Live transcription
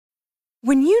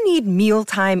When you need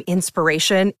mealtime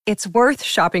inspiration, it's worth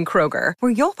shopping Kroger,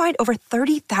 where you'll find over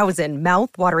 30,000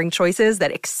 mouth-watering choices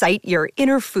that excite your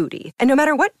inner foodie. And no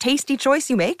matter what tasty choice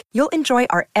you make, you'll enjoy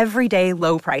our everyday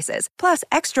low prices, plus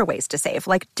extra ways to save,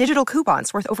 like digital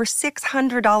coupons worth over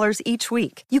 $600 each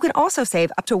week. You can also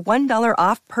save up to $1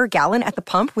 off per gallon at the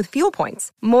pump with fuel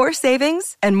points. More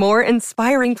savings and more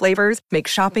inspiring flavors make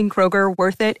shopping Kroger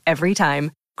worth it every time.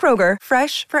 Kroger,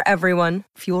 fresh for everyone.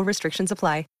 Fuel restrictions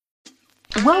apply.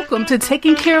 Welcome to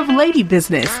Taking Care of Lady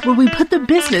Business, where we put the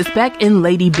business back in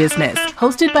lady business.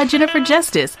 Hosted by Jennifer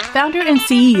Justice, founder and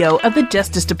CEO of the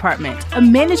Justice Department, a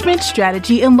management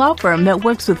strategy and law firm that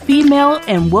works with female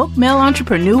and woke male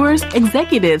entrepreneurs,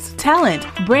 executives, talent,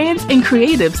 brands, and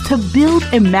creatives to build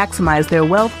and maximize their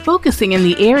wealth, focusing in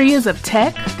the areas of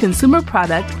tech, consumer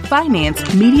product,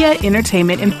 finance, media,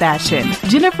 entertainment, and fashion.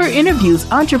 Jennifer interviews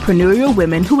entrepreneurial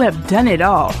women who have done it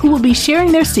all, who will be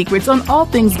sharing their secrets on all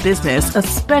things business,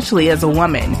 especially as a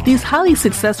woman. These highly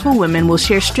successful women will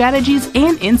share strategies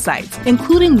and insights,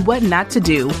 including what not to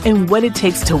do and what it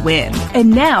takes to win. And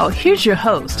now, here's your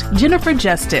host, Jennifer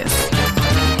Justice.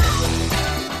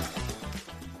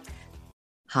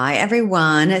 Hi,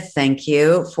 everyone. Thank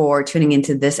you for tuning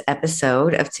into this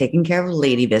episode of Taking Care of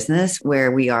Lady Business, where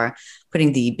we are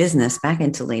putting the business back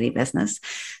into lady business.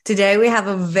 Today, we have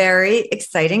a very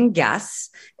exciting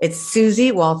guest. It's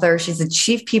Susie Walther. She's the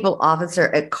Chief People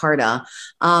Officer at Carta.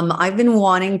 I've been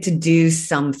wanting to do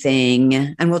something,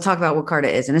 and we'll talk about what Carta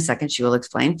is in a second. She will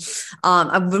explain.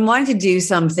 I've been wanting to do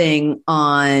something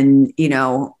on,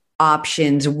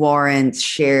 options, warrants,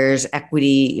 shares,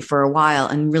 equity for a while,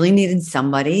 and really needed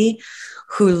somebody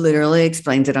who literally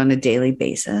explains it on a daily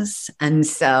basis. And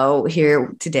so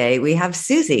here today we have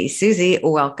Susie. Susie,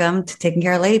 welcome to Taking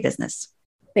Care of Lady Business.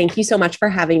 Thank you so much for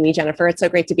having me, Jennifer. It's so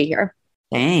great to be here.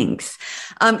 Thanks.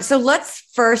 So let's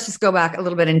first just go back a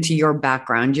little bit into your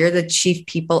background. You're the Chief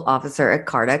People Officer at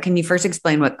Carta. Can you first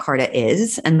explain what Carta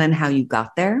is and then how you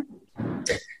got there?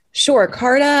 Sure.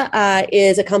 Carta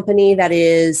is a company that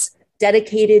is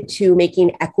dedicated to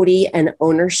making equity and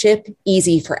ownership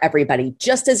easy for everybody,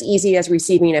 just as easy as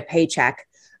receiving a paycheck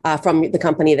from the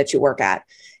company that you work at.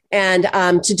 And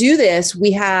to do this,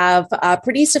 we have a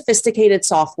pretty sophisticated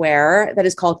software that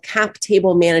is called cap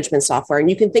table management software. And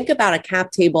you can think about a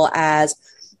cap table as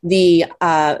the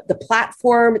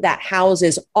platform that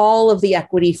houses all of the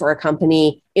equity for a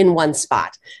company in one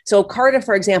spot. So Carta,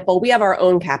 for example, we have our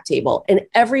own cap table, and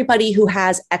everybody who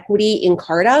has equity in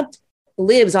Carta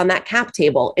lives on that cap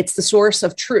table. It's the source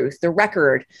of truth, the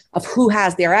record of who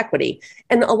has their equity.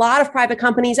 And a lot of private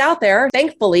companies out there,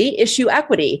 thankfully, issue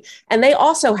equity. And they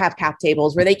also have cap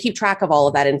tables where they keep track of all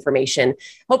of that information.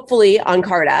 Hopefully on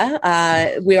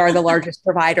Carta, we are the largest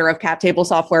provider of cap table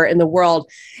software in the world.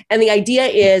 And the idea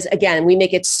is, again, we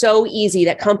make it so easy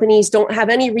that companies don't have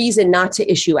any reason not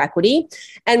to issue equity.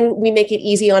 And we make it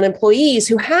easy on employees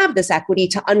who have this equity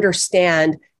to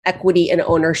understand equity and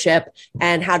ownership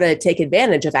and how to take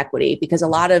advantage of equity, because a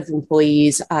lot of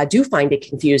employees do find it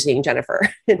confusing, Jennifer.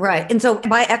 Right. And so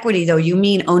by equity, though, you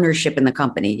mean ownership in the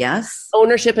company, yes?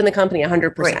 Ownership in the company,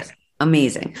 100%. Great.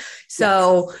 Amazing.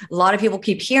 So yes. A lot of people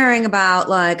keep hearing about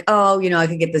like, oh, I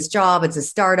could get this job. It's a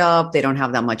startup. They don't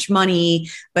have that much money,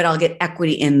 but I'll get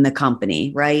equity in the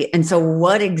company. Right. And so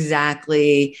what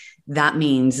exactly that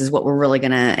means is what we're really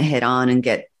going to hit on and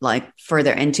get like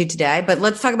further into today. But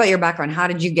let's talk about your background. How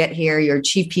did you get here? You're a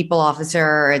Chief People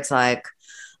Officer. It's like,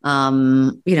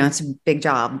 it's a big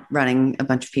job running a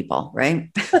bunch of people, right?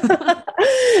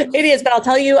 It is, but I'll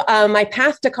tell you, my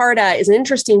path to Carta is an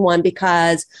interesting one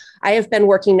because I have been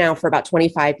working now for about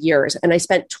 25 years, and I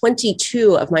spent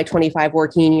 22 of my 25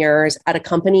 working years at a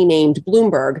company named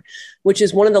Bloomberg, which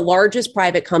is one of the largest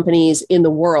private companies in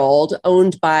the world,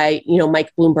 owned by,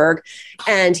 Mike Bloomberg.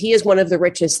 And he is one of the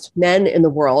richest men in the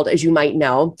world, as you might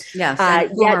know. Yes,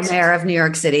 former mayor of New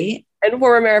York City. And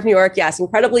former mayor of New York, yes,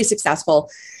 incredibly successful.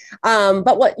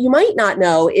 But what you might not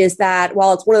know is that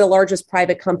while it's one of the largest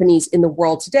private companies in the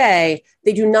world today,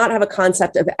 they do not have a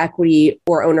concept of equity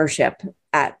or ownership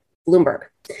at Bloomberg.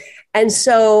 And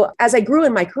so as I grew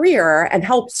in my career and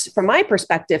helped, from my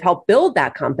perspective, help build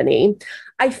that company,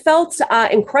 I felt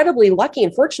incredibly lucky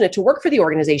and fortunate to work for the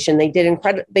organization. They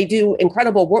do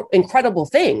incredible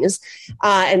things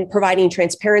and providing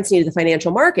transparency to the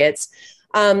financial markets.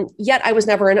 Yet I was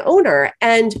never an owner.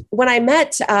 And when I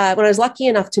was lucky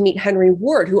enough to meet Henry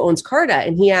Ward, who owns Carta,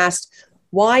 and he asked,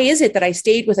 why is it that I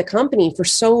stayed with a company for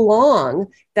so long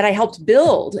that I helped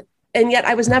build and yet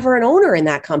I was never an owner in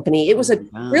that company? It was a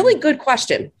really good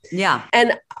question. Yeah.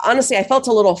 And honestly, I felt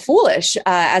a little foolish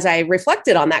as I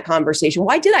reflected on that conversation.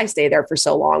 Why did I stay there for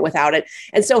so long without it?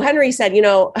 And so Henry said, you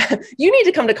need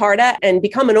to come to Carta and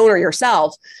become an owner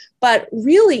yourself. But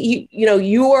really,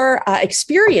 your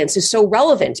experience is so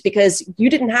relevant because you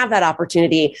didn't have that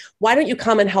opportunity. Why don't you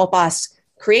come and help us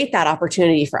create that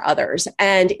opportunity for others?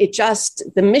 And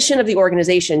the mission of the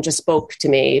organization just spoke to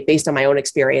me based on my own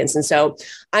experience. And so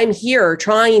I'm here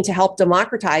trying to help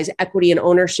democratize equity and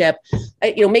ownership,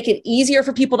 make it easier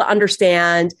for people to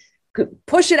understand,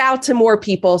 push it out to more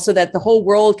people so that the whole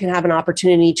world can have an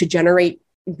opportunity to generate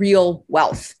real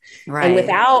wealth. Right. And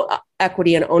without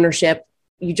equity and ownership,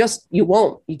 you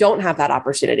don't have that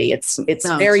opportunity. It's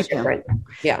very different.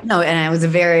 Yeah. No. And it was a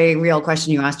very real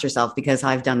question you asked yourself, because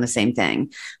I've done the same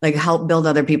thing, like help build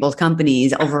other people's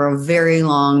companies over a very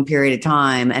long period of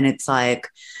time. And it's like,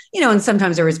 and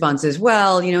sometimes the response is,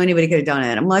 well, anybody could have done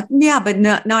it. I'm like, yeah, but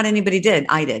not anybody did.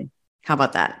 I did. How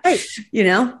about that? Right.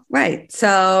 Right.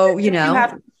 So,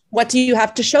 what do you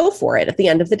have to show for it at the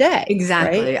end of the day?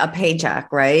 Exactly. Right? A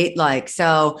paycheck, right? Like,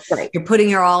 so right. You're putting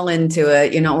your all into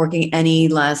it. You're not working any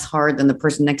less hard than the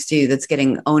person next to you that's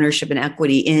getting ownership and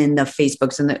equity in the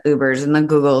Facebooks and the Ubers and the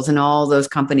Googles and all those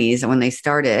companies that when they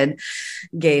started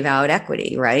gave out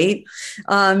equity, right?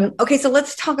 Okay. So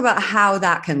let's talk about how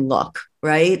that can look,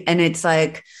 right? And it's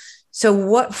like, so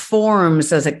what forms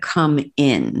does it come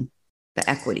in, the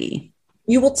equity?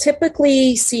 You will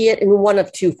typically see it in one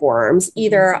of two forms,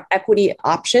 either equity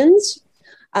options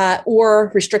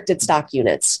or restricted stock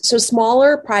units. So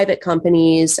smaller private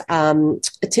companies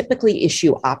typically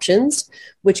issue options,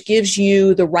 which gives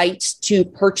you the right to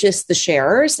purchase the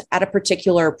shares at a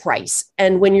particular price.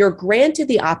 And when you're granted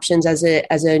the options as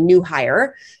a new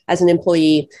hire, as an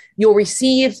employee, you'll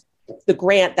receive the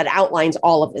grant that outlines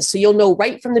all of this. So you'll know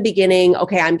right from the beginning,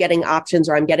 okay, I'm getting options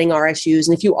or I'm getting RSUs.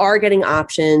 And if you are getting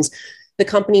options, the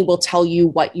company will tell you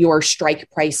what your strike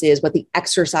price is, what the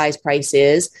exercise price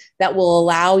is. That will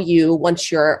allow you,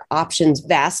 once your options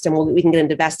vest, and we can get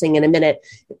into vesting in a minute,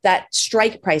 that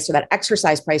strike price or that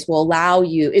exercise price will allow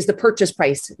you, is the purchase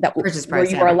price where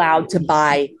you are allowed to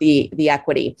buy the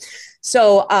equity.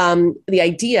 So the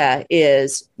idea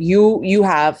is you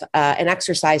have an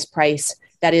exercise price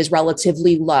that is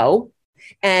relatively low.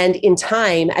 And in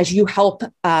time, as you help,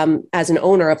 as an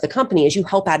owner of the company, as you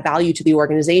help add value to the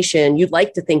organization, you'd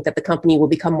like to think that the company will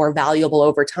become more valuable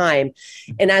over time.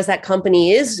 And as that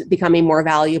company is becoming more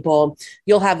valuable,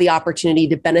 you'll have the opportunity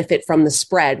to benefit from the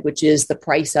spread, which is the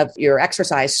price of your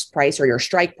exercise price or your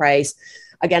strike price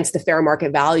against the fair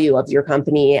market value of your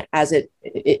company as it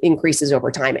increases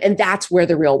over time. And that's where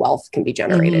the real wealth can be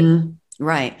generated. Mm-hmm.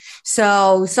 Right.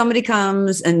 So somebody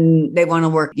comes and they want to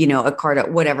work, a Carta,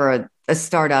 whatever, a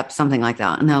startup, something like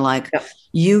that. And they're like, yep.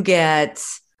 You get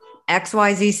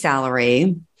XYZ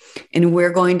salary and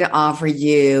we're going to offer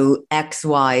you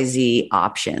XYZ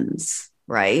options.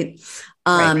 Right.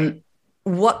 Right.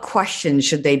 What questions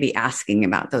should they be asking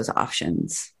about those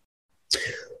options?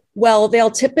 Well, they'll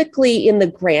typically in the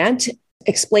grant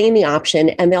explain the option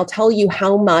and they'll tell you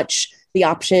how much the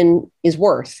option is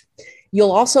worth.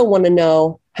 You'll also want to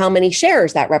know how many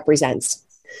shares that represents,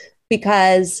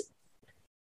 because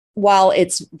while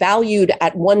it's valued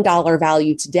at $1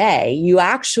 value today, you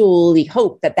actually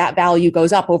hope that value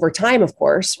goes up over time, of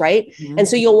course, right? Mm-hmm. And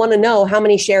so you'll want to know how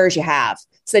many shares you have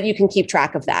so that you can keep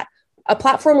track of that. A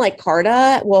platform like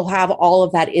Carta will have all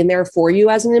of that in there for you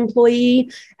as an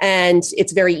employee, and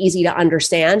it's very easy to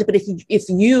understand. But if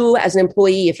you as an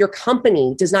employee, if your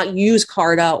company does not use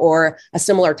Carta or a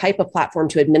similar type of platform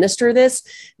to administer this,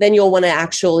 then you'll want to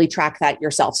actually track that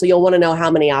yourself. So you'll want to know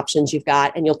how many options you've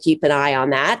got, and you'll keep an eye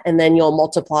on that. And then you'll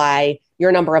multiply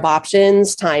your number of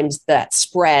options times that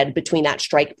spread between that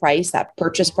strike price, that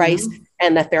purchase price, mm-hmm.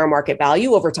 and the fair market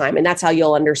value over time. And that's how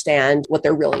you'll understand what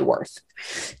they're really worth.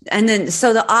 And then,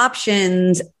 so the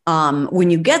options, when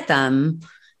you get them,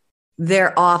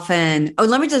 they're often,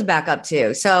 let me just back up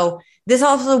too. So this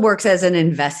also works as an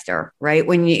investor, right?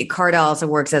 Carta also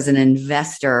works as an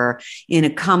investor in a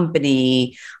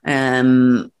company.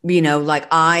 Like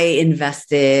I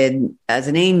invested as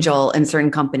an angel in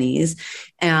certain companies,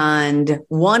 and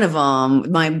one of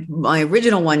them, my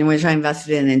original one, which I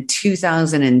invested in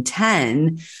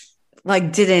 2010,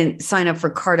 didn't sign up for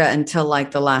Carta until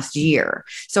the last year.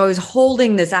 So I was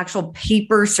holding this actual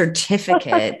paper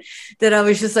certificate that I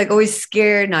was just always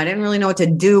scared and I didn't really know what to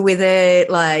do with it.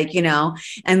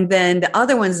 And then the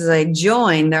other ones as I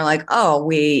joined, they're like, oh,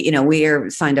 we are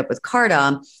signed up with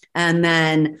Carta. And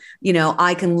then,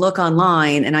 I can look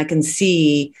online and I can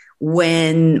see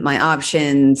when my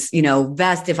options,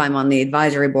 vest if I'm on the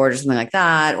advisory board or something like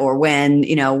that, or when,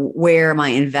 where my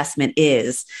investment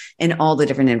is and all the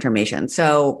different information.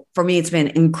 So for me, it's been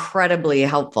incredibly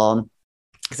helpful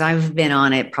because I've been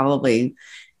on it probably,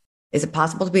 is it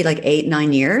possible to be like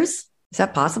 8-9 years? Is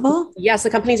that possible? Yes, the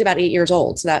company's about 8 years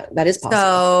old. So that is possible.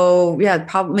 So yeah,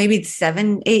 probably maybe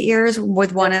 7-8 years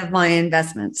with one of my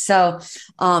investments. So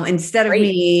instead of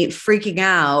me freaking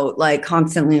out, like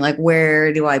constantly, like,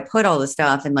 where do I put all the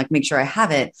stuff and like make sure I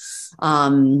have it?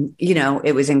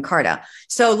 It was in Carta.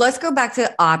 So let's go back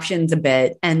to options a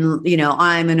bit. And,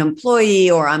 I'm an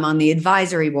employee or I'm on the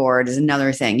advisory board is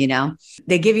another thing,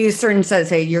 they give you a certain set,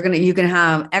 say you can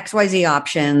have XYZ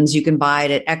options. You can buy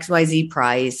it at XYZ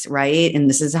price, right? And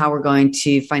this is how we're going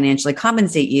to financially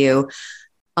compensate you.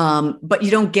 But you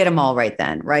don't get them all right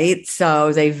then, right?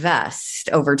 So they vest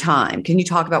over time. Can you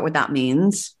talk about what that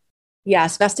means?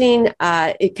 Yes, vesting,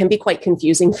 it can be quite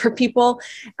confusing for people.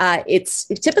 It's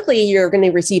typically you're going to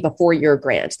receive a 4-year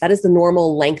grant. That is the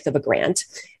normal length of a grant.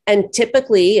 And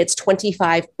typically it's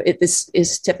 25. This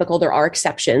is typical. There are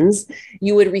exceptions.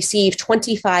 You would receive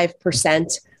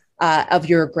 25% of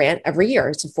your grant every year.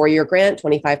 It's a 4-year grant,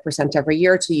 25% every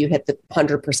year till you hit the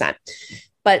 100%.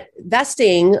 But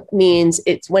vesting means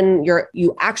it's when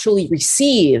you actually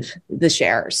receive the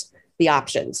shares, the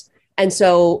options. And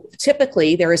so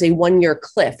typically there is a 1-year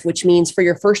cliff, which means for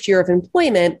your first year of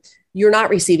employment, you're not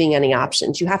receiving any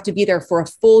options. You have to be there for a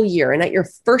full year. And at your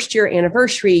first year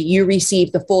anniversary, you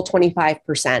receive the full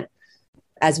 25%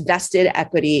 as vested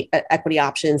equity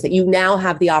options that you now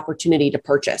have the opportunity to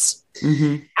purchase.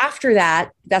 Mm-hmm. After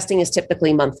that, vesting is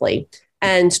typically monthly.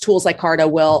 And tools like Carta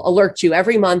will alert you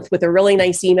every month with a really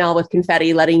nice email with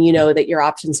confetti letting you know that your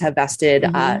options have vested,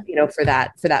 for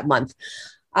that month.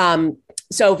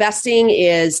 So vesting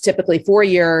is typically 4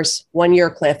 years.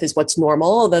 1-year cliff is what's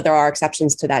normal, although there are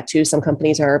exceptions to that too. Some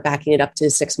companies are backing it up to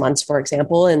 6 months, for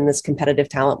example, in this competitive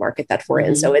talent market that we're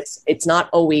in. So it's not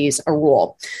always a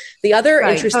rule. The other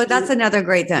interesting... So that's another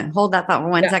great thing. Hold that thought for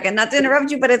one second. Not to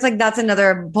interrupt you, but it's like, that's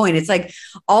another point. It's like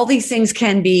all these things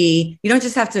can be, you don't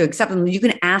just have to accept them. You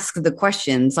can ask the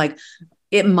questions like,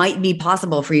 it might be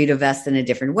possible for you to vest in a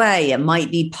different way. It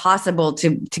might be possible to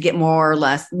get more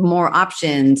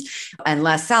options and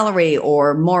less salary,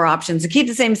 or more options to keep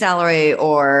the same salary,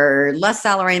 or less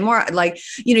salary and more. Like,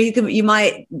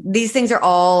 these things are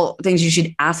all things you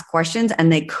should ask questions,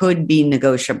 and they could be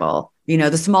negotiable.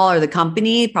 The smaller the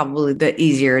company, probably the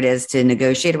easier it is to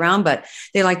negotiate around, but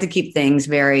they like to keep things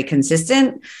very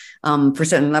consistent for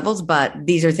certain levels. But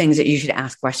these are things that you should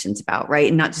ask questions about, right?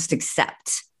 And not just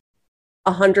accept.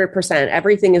 100%.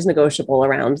 Everything is negotiable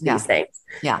around these things.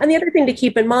 Yeah. And the other thing to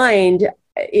keep in mind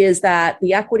is that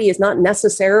the equity is not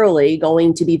necessarily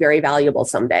going to be very valuable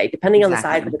someday, depending on the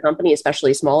size of the company,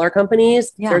 especially smaller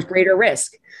companies, there's greater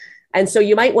risk. And so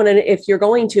you might want to, if you're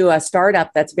going to a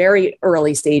startup that's very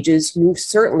early stages, you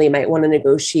certainly might want to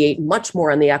negotiate much more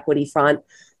on the equity front,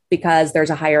 because there's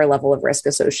a higher level of risk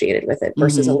associated with it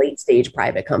versus a late stage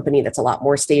private company that's a lot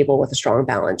more stable with a strong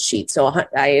balance sheet. So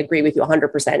I agree with you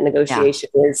 100%. Negotiation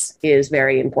is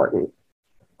very important.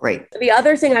 Great. The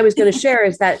other thing I was going to share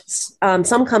is that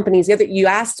some companies, you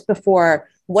asked before,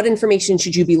 what information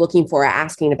should you be looking for or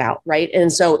asking about, right?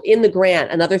 And so in the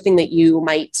grant, another thing that you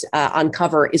might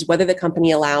uncover is whether the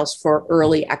company allows for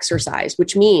early exercise,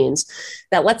 which means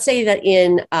that let's say that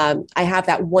I have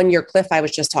that 1-year cliff I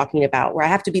was just talking about, where I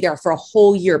have to be there for a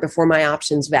whole year before my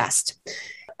options vest.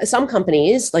 Some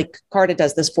companies, like Carta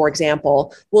does this, for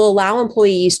example, will allow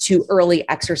employees to early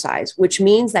exercise, which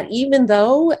means that even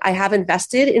though I haven't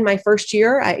vested in my first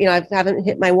year, I haven't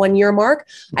hit my 1-year mark,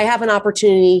 I have an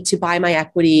opportunity to buy my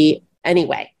equity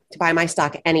anyway, to buy my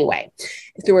stock anyway,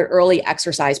 through an early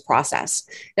exercise process.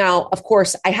 Now, of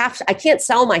course, I can't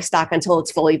sell my stock until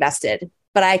it's fully vested,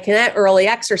 but I can early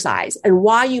exercise. And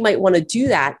why you might want to do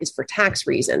that is for tax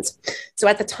reasons. So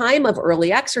at the time of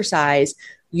early exercise,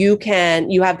 you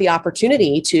have the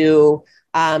opportunity to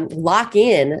lock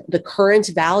in the current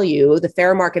value, the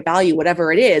fair market value,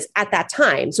 whatever it is at that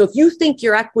time. So if you think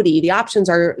your equity,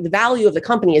 the value of the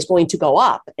company is going to go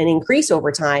up and increase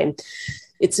over time,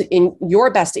 it's in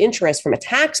your best interest from a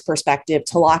tax perspective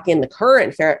to lock in the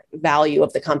current fair value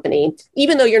of the company,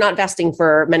 even though you're not vesting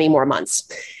for many more months.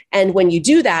 And when you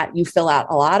do that, you fill out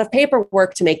a lot of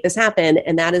paperwork to make this happen.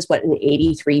 And that is what an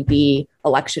 83B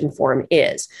election form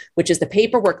is, which is the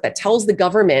paperwork that tells the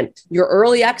government you're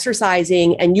early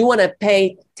exercising and you want to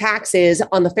pay taxes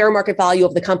on the fair market value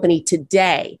of the company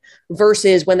today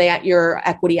versus when your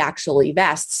equity actually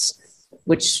vests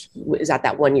which is at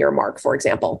that 1 year mark, for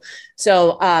example.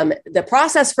 So the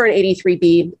process for an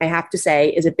 83B, I have to say,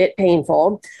 is a bit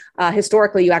painful.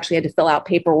 Historically, you actually had to fill out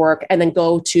paperwork and then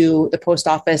go to the post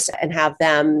office and have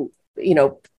them,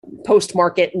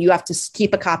 postmark it, and you have to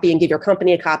keep a copy and give your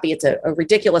company a copy. It's a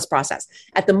ridiculous process.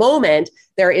 At the moment,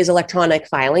 there is electronic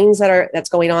filings that's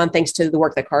going on, thanks to the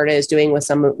work that Carta is doing with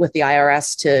the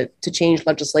IRS to change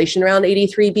legislation around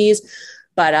 83Bs.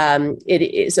 But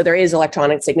so there is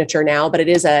electronic signature now, but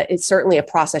it's certainly a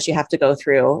process you have to go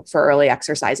through for early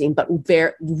exercising, but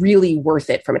really worth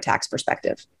it from a tax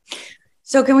perspective.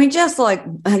 So can we just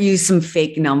use some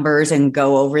fake numbers and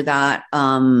go over that,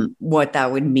 what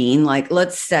that would mean? Like,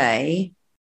 let's say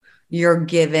you're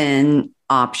given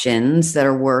options that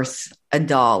are worth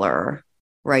 $1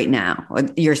 right now,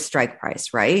 your strike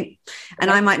price, right? And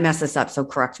I might mess this up, so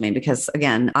correct me, because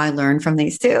again, I learn from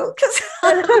these too. Because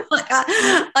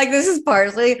this is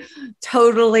partly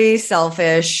totally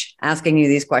selfish asking you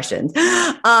these questions.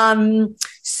 And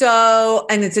it's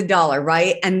 $1,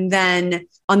 right? And then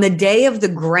on the day of the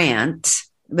grant,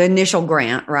 the initial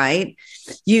grant, right?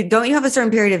 You have a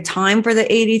certain period of time for the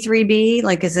 83B?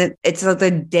 Like, it's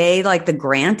the day like the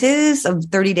grant is of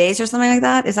 30 days or something like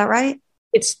that? Is that right?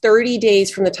 It's 30 days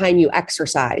from the time you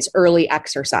early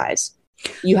exercise.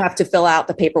 You have to fill out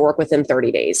the paperwork within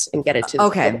 30 days and get it to the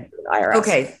IRS.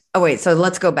 Okay. Oh, wait. So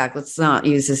let's go back. Let's not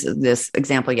use this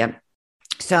example yet.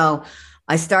 So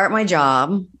I start my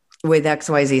job with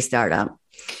XYZ startup.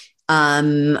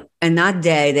 And that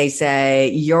day they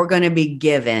say, you're going to be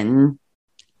given,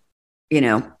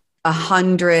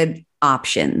 100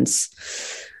 options.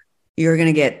 You're going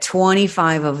to get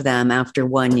 25 of them after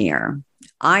 1 year.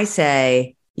 I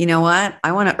say, you know what?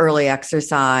 I want to early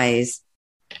exercise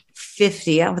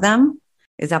 50 of them.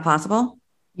 Is that possible?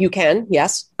 You can,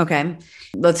 yes. Okay.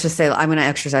 Let's just say I'm going to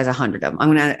exercise 100 of them. I'm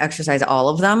going to exercise all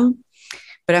of them,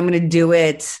 but I'm going to do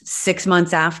it 6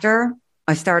 months after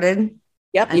I started.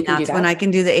 Yep. And that's when I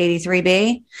can do the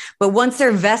 83B. But once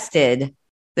they're vested,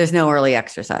 there's no early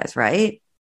exercise, right?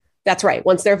 That's right.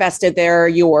 Once they're vested, they're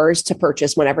yours to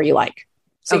purchase whenever you like.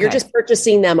 So you're just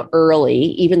purchasing them early,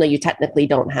 even though you technically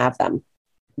don't have them.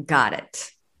 Got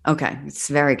it. Okay. It's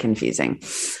very confusing.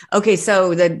 Okay.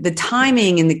 So the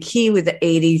timing and the key with the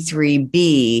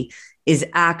 83B is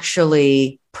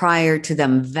actually prior to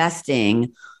them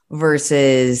vesting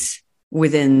versus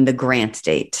within the grant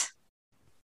date.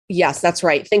 Yes, that's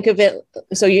right. Think of it.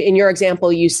 So in your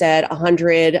example, you said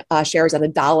 100 shares at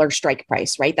 $1 strike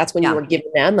price, right? That's when you were given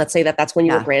them. Let's say that's when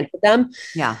you were granted them.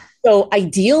 Yeah. So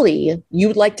ideally, you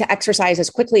would like to exercise as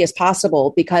quickly as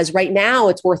possible, because right now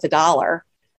it's worth $1,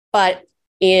 but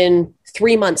in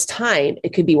 3 months' time, it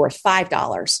could be worth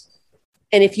 $5.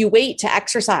 And if you wait to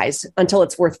exercise until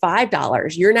it's worth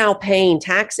 $5, you're now paying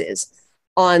taxes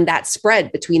on that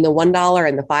spread between the $1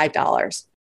 and the $5.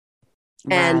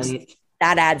 And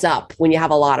that adds up when you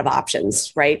have a lot of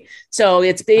options, right? So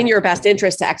it's in your best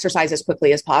interest to exercise as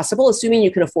quickly as possible, assuming you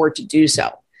can afford to do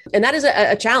so. And that is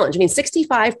a challenge. I mean,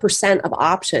 65% of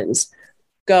options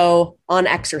go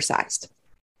unexercised.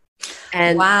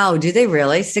 And wow, do they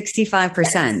really? 65%.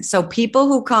 Yes. So people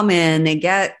who come in,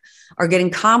 are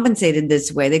getting compensated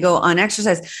this way. They go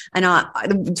unexercised. And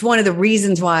it's one of the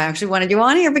reasons why I actually wanted you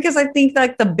on here, because I think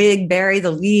like the big bury the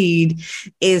lead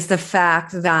is the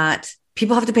fact that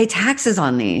people have to pay taxes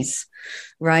on these,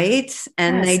 right?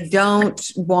 And they don't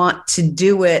want to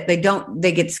do it.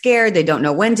 They get scared. They don't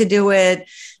know when to do it.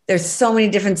 There's so many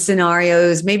different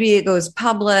scenarios. Maybe it goes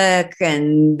public,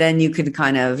 and then you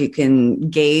can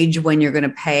gauge when you're going to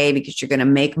pay, because you're going to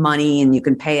make money and you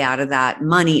can pay out of that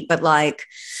money. But like,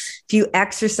 if you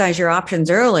exercise your options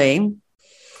early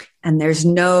and there's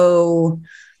no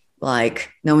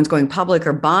one's going public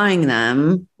or buying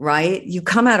them, right? You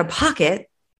come out of pocket,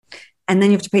 and then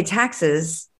you have to pay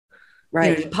taxes,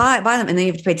 right? To buy them, and then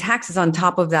you have to pay taxes on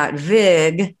top of that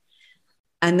VIG,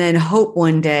 and then hope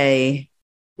one day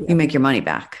you make your money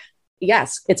back.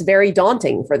 Yes, it's very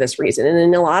daunting for this reason. And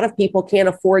then a lot of people can't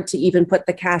afford to even put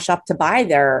the cash up to buy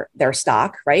their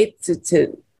stock, right?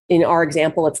 In our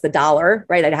example, it's the $1,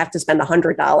 right? I'd have to spend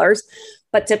 $100.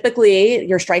 But typically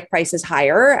your strike price is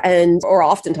higher, or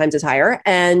oftentimes is higher,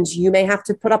 and you may have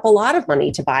to put up a lot of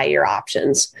money to buy your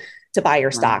options, to buy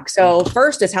your stock. So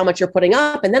first is how much you're putting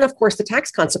up, and then of course the tax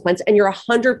consequence. And you're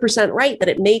 100% right that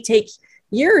it may take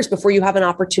years before you have an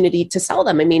opportunity to sell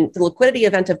them. I mean, the liquidity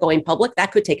event of going public,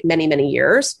 that could take many, many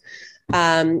years.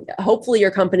 Hopefully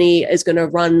your company is going to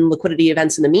run liquidity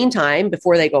events in the meantime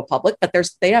before they go public, but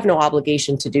they have no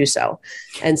obligation to do so.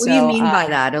 And what do you mean by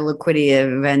that, a liquidity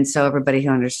event? So everybody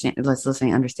who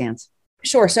listening understands.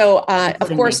 Sure. So, of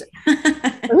course,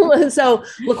 So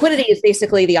liquidity is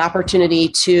basically the opportunity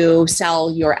to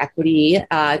sell your equity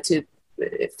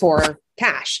for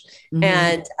cash. Mm-hmm.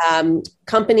 And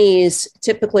companies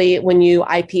typically, when you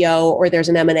IPO or there's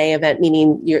an M&A event,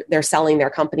 meaning they're selling their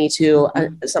company to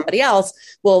somebody else,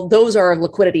 well, those are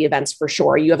liquidity events for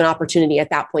sure. You have an opportunity at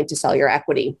that point to sell your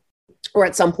equity, or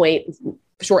at some point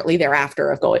shortly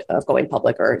thereafter of going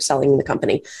public or selling the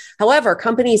company. However,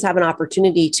 companies have an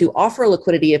opportunity to offer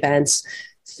liquidity events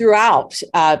throughout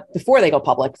before they go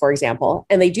public, for example,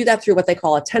 and they do that through what they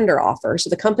call a tender offer. So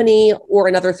the company or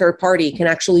another third party can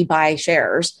actually buy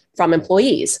shares from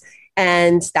employees.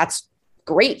 And that's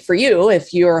great for you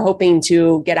if you're hoping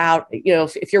to get out,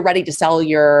 if you're ready to sell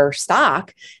your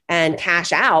stock and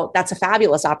cash out, that's a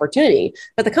fabulous opportunity.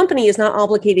 But the company is not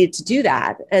obligated to do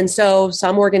that. And so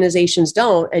some organizations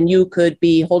don't, and you could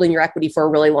be holding your equity for a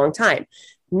really long time.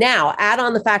 Now, add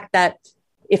on the fact that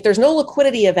if there's no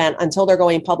liquidity event until they're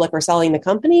going public or selling the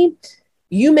company,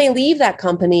 you may leave that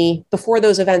company before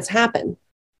those events happen.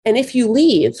 And if you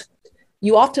leave,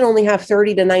 you often only have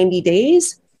 30 to 90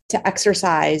 days to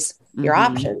exercise your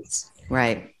options,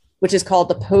 right? Which is called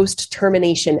the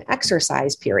post-termination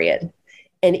exercise period.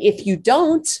 And if you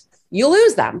don't, you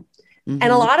lose them. And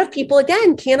a lot of people,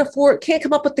 again, can't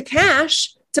come up with the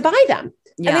cash to buy them.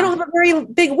 Yeah. And they don't have a very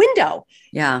big window.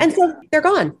 Yeah. And so they're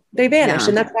gone. They vanish. Yeah.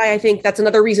 And that's why I think that's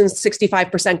another reason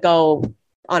 65% go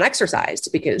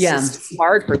unexercised, because it's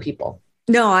hard for people.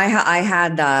 No, I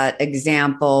had that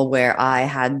example where I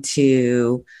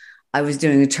was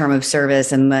doing a term of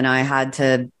service, and then I had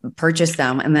to purchase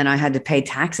them, and then I had to pay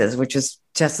taxes, which is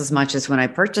just as much as when I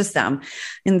purchased them.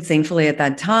 And thankfully at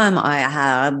that time I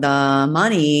had the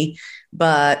money,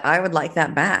 but I would like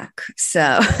that back.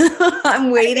 So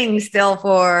I'm waiting still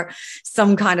for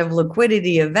some kind of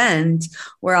liquidity event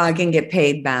where I can get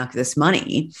paid back this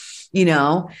money,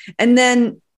 and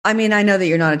then, I mean, I know that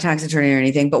you're not a tax attorney or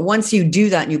anything, but once you do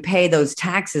that and you pay those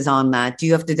taxes on that, do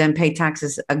you have to then pay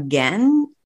taxes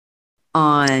again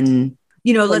on,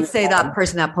 let's say that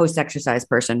person, that post-exercise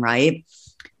person, right?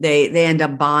 They end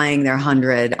up buying their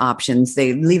 100 options.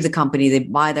 They leave the company, they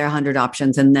buy their 100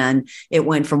 options, and then it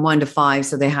went from 1 to 5.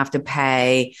 So they have to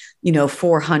pay,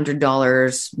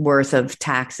 $400 worth of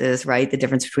taxes, right? The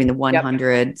difference between the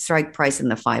 100 strike price and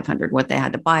the 500, what they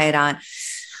had to buy it at.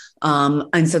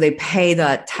 And so they pay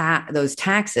those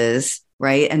taxes,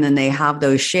 right? And then they have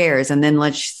those shares. And then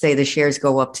let's say the shares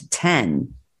go up to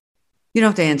 10. You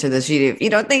don't have to answer this. You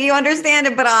don't think you understand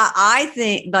it, but I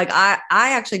think, I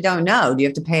actually don't know. Do you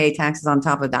have to pay taxes on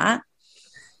top of that?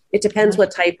 It depends what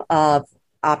type of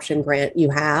option grant you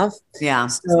have. Yeah.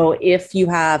 So if you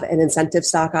have an incentive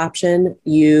stock option,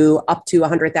 you up to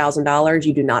 $100,000,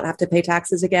 you do not have to pay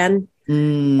taxes again.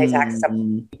 Pay taxes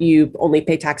you only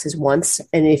pay taxes once.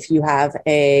 And if you have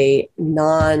a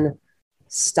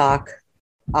non-stock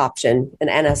option, an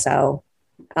NSO,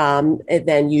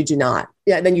 then you do not.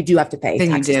 Yeah, then you do have to pay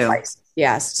taxes twice.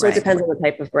 Yes. So It depends on the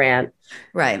type of grant.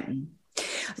 Right.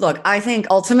 Look, I think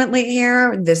ultimately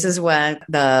here, this is what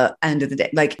the end of the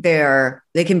day,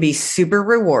 they can be super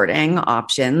rewarding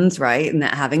options, right? And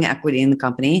that having equity in the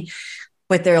company,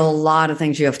 but there are a lot of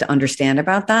things you have to understand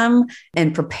about them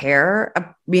and prepare,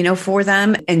 for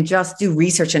them, and just do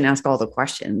research and ask all the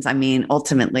questions. I mean,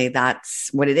 ultimately, that's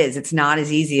what it is. It's not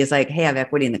as easy as hey, I have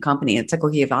equity in the company. It's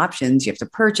okay, you have options. You have to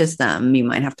purchase them. You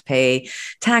might have to pay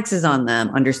taxes on them,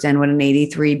 understand what an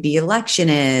 83B election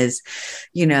is.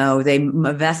 They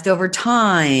vest over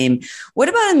time. What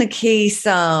about in the case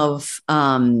of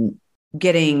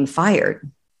getting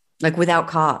fired, without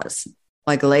cause?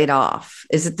 Laid off?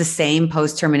 Is it the same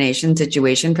post-termination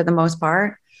situation for the most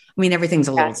part? I mean, everything's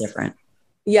a little different.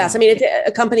 Yes. I mean,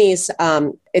 companies,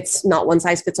 it's not one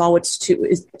size fits all, which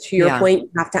to your point,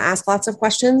 you have to ask lots of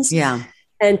questions. Yeah.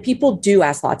 And people do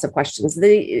ask lots of questions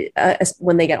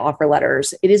when they get offer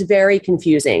letters. It is very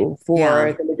confusing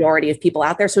for the majority of people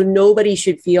out there. So nobody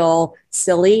should feel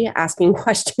silly asking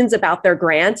questions about their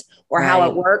grant or how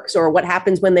it works or what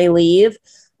happens when they leave.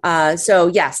 So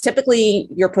yes, typically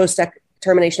your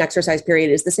post-termination exercise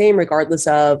period is the same regardless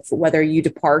of whether you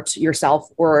depart yourself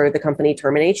or the company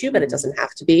terminates you, but it doesn't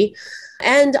have to be.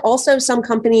 And also some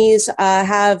companies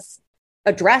have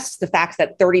addressed the fact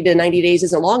that 30 to 90 days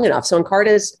isn't long enough. So in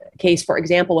Carta's case, for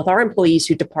example, with our employees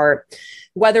who depart,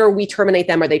 whether we terminate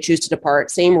them or they choose to depart,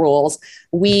 same rules,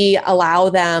 we allow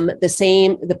them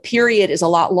the period is a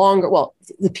lot longer. Well,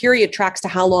 the period tracks to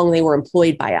how long they were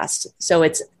employed by us. So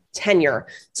it's tenure.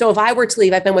 So if I were to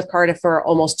leave, I've been with Carta for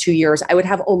almost 2 years. I would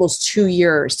have almost 2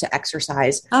 years to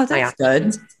exercise. Oh, that's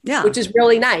good. Yeah. Which is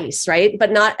really nice. Right.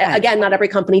 But not every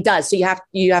company does. So you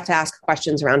have to ask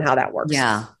questions around how that works.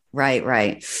 Yeah. Right,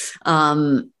 right.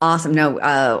 Awesome.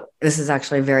 No, this is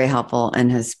actually very helpful and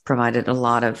has provided a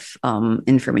lot of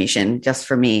information just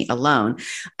for me alone.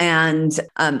 And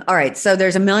all right, so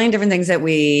there's a million different things that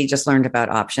we just learned about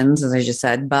options, as I just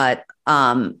said, but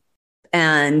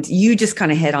and you just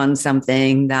kind of hit on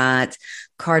something that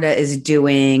Carta is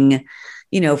doing,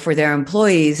 for their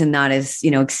employees, and that is,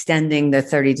 extending the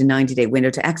 30 to 90 day window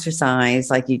to exercise.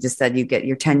 Like you just said, you get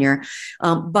your tenure.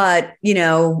 But,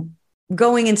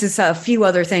 going into a few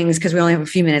other things, because we only have a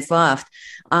few minutes left.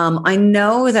 I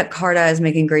know that Carta is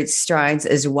making great strides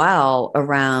as well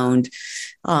around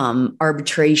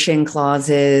arbitration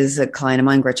clauses. A client of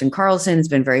mine, Gretchen Carlson, has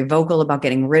been very vocal about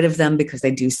getting rid of them because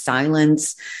they do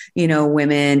silence,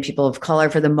 women, people of color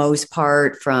for the most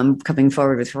part, from coming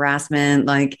forward with harassment.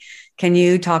 Like, can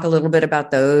you talk a little bit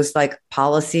about those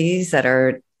policies that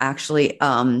are actually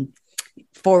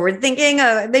forward thinking?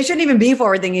 They shouldn't even be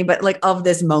forward thinking, but of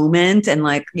this moment. And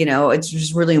it's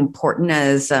just really important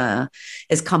as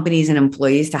companies and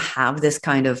employees to have this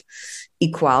kind of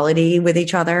equality with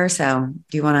each other. So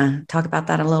do you want to talk about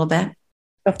that a little bit?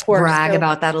 Of course. Brag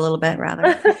about that a little bit,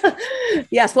 rather.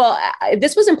 Yes. Well,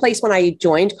 this was in place when I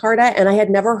joined Carta, and I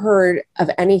had never heard of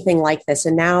anything like this.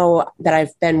 And now that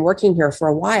I've been working here for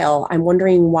a while, I'm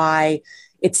wondering why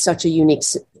it's such a unique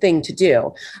thing to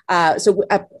do. So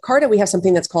at Carta, we have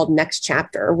something that's called Next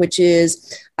Chapter, which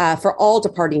is for all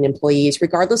departing employees,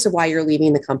 regardless of why you're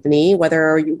leaving the company,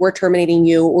 whether we're terminating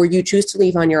you or you choose to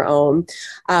leave on your own.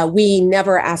 We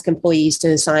never ask employees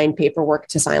to sign paperwork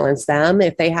to silence them.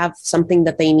 If they have something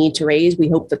that they need to raise, we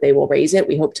hope that they will raise it.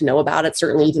 We hope to know about it,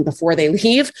 certainly even before they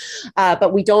leave.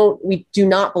 But we do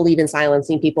not believe in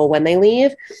silencing people when they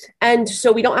leave. And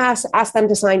so we don't ask them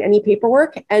to sign any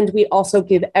paperwork. And we also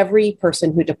give every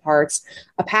person who departs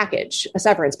a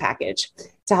severance package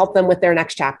to help them with their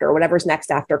next chapter or whatever's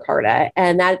next after Carta.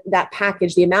 And that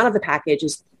package, the amount of the package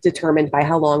is determined by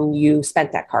how long you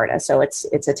spent at Carta. So it's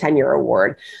a tenure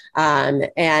award, and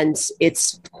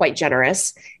it's quite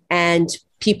generous. And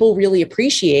people really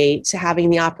appreciate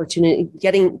having the opportunity,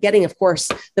 getting, of course,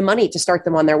 the money to start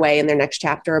them on their way in their next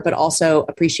chapter, but also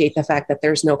appreciate the fact that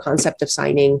there's no concept of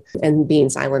signing and being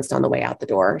silenced on the way out the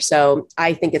door. So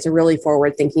I think it's a really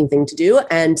forward-thinking thing to do.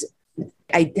 And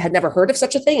I had never heard of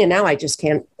such a thing. And now I just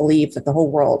can't believe that the whole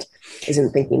world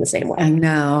isn't thinking the same way. I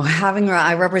know.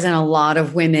 I represent a lot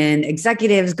of women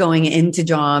executives going into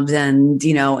jobs and,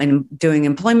 and doing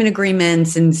employment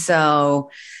agreements. And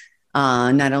so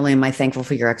not only am I thankful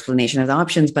for your explanation of the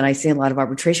options, but I see a lot of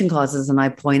arbitration clauses, and I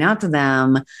point out to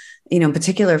them, in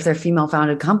particular, if they're female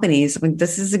founded companies,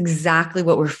 this is exactly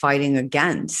what we're fighting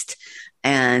against.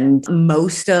 And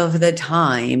most of the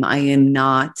time I am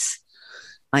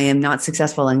not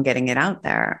successful in getting it out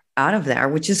of there,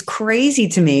 which is crazy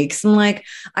to me. Cause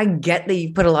I get that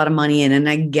you put a lot of money in, and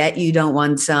I get you don't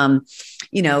want some,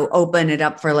 open it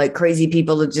up for crazy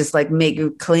people to just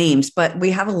make claims, but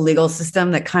we have a legal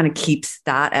system that kind of keeps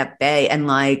that at bay. And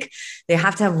they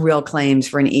have to have real claims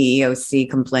for an EEOC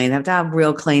complaint. They have to have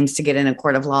real claims to get in a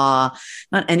court of law.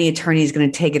 Not any attorney is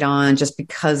going to take it on just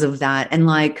because of that. And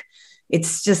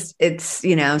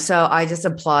so I just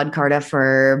applaud Carta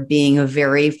for being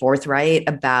very forthright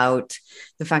about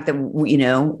the fact that,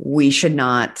 we should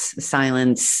not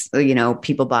silence,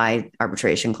 people by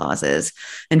arbitration clauses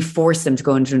and force them to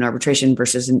go into an arbitration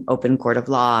versus an open court of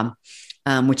law,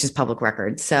 which is public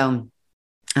record. So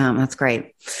that's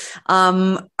great.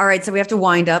 All right. So we have to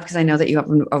wind up because I know that you have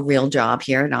a real job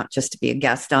here, not just to be a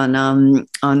guest on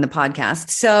the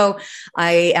podcast. So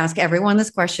I ask everyone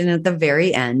this question at the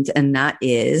very end, and that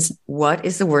is, what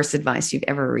is the worst advice you've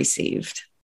ever received?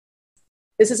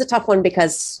 This is a tough one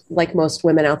because, like most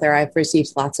women out there, I've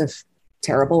received lots of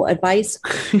terrible advice.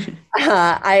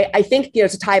 I think,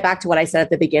 to tie back to what I said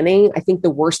at the beginning, I think the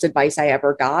worst advice I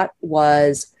ever got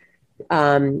was,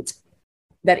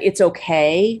 that it's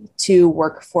okay to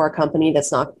work for a company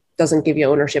doesn't give you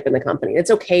ownership in the company.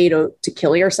 It's okay to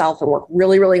kill yourself and work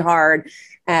really, really hard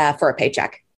for a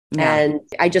paycheck. Yeah. And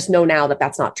I just know now that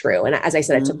that's not true. And as I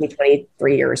said, it took me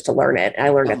 23 years to learn it. And I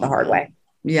learned it the hard way.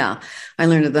 Yeah, I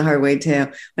learned it the hard way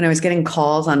too. When I was getting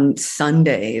calls on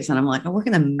Sundays, and I'm like, I work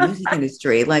in the music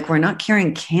industry. We're not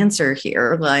curing cancer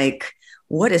here.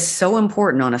 What is so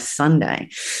important on a Sunday?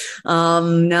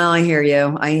 No, I hear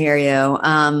you.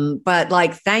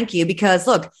 But thank you, because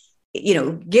look,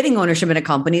 getting ownership in a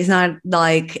company is not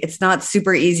it's not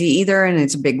super easy either. And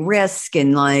it's a big risk.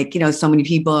 And so many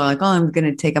people are oh, I'm going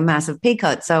to take a massive pay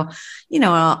cut. So,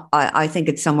 I think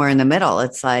it's somewhere in the middle.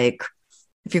 It's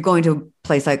if you're going to a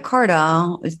place like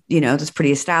Carta, that's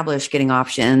pretty established, getting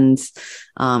options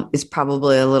is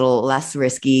probably a little less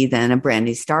risky than a brand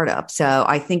new startup. So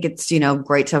I think it's,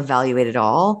 great to evaluate it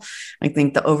all. I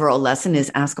think the overall lesson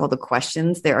is ask all the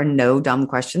questions. There are no dumb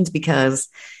questions, because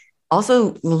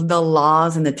also the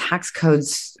laws and the tax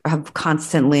codes have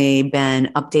constantly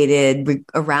been updated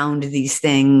around these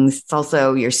things. It's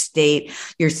also your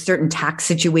certain tax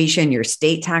situation, your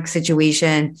state tax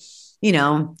situation. You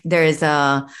should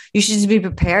just be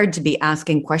prepared to be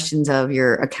asking questions of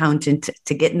your accountant,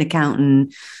 to get an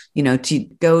accountant, to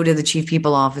go to the chief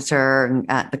people officer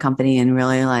at the company and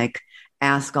really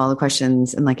ask all the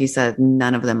questions. And like you said,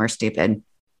 none of them are stupid,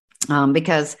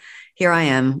 because here I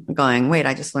am going, wait,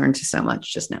 I just learned so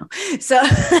much just now. So,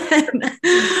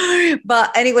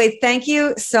 but anyway, thank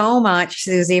you so much,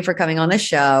 Susie, for coming on the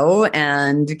show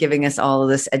and giving us all of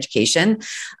this education.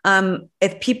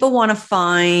 If people want to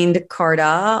find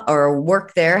Carta or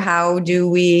work there, how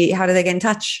do they get in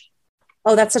touch?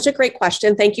 Oh, that's such a great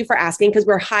question. Thank you for asking, because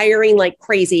we're hiring like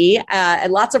crazy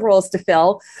and lots of roles to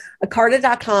fill.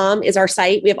 Carta.com is our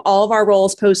site. We have all of our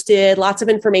roles posted, lots of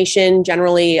information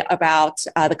generally about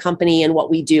the company and what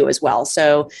we do as well.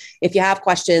 So if you have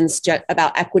questions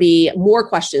about equity, more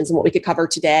questions than what we could cover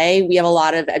today, we have a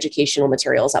lot of educational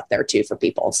materials up there too for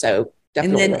people. So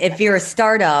definitely. And then if you're a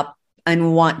startup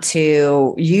and want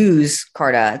to use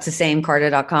Carta, it's the same,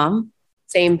 Carta.com?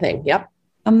 Same thing. Yep.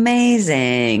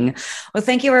 Amazing. Well,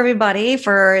 thank you, everybody,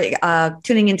 for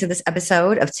tuning into this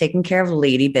episode of Taking Care of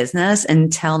Lady Business.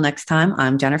 Until next time,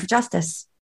 I'm Jennifer Justice.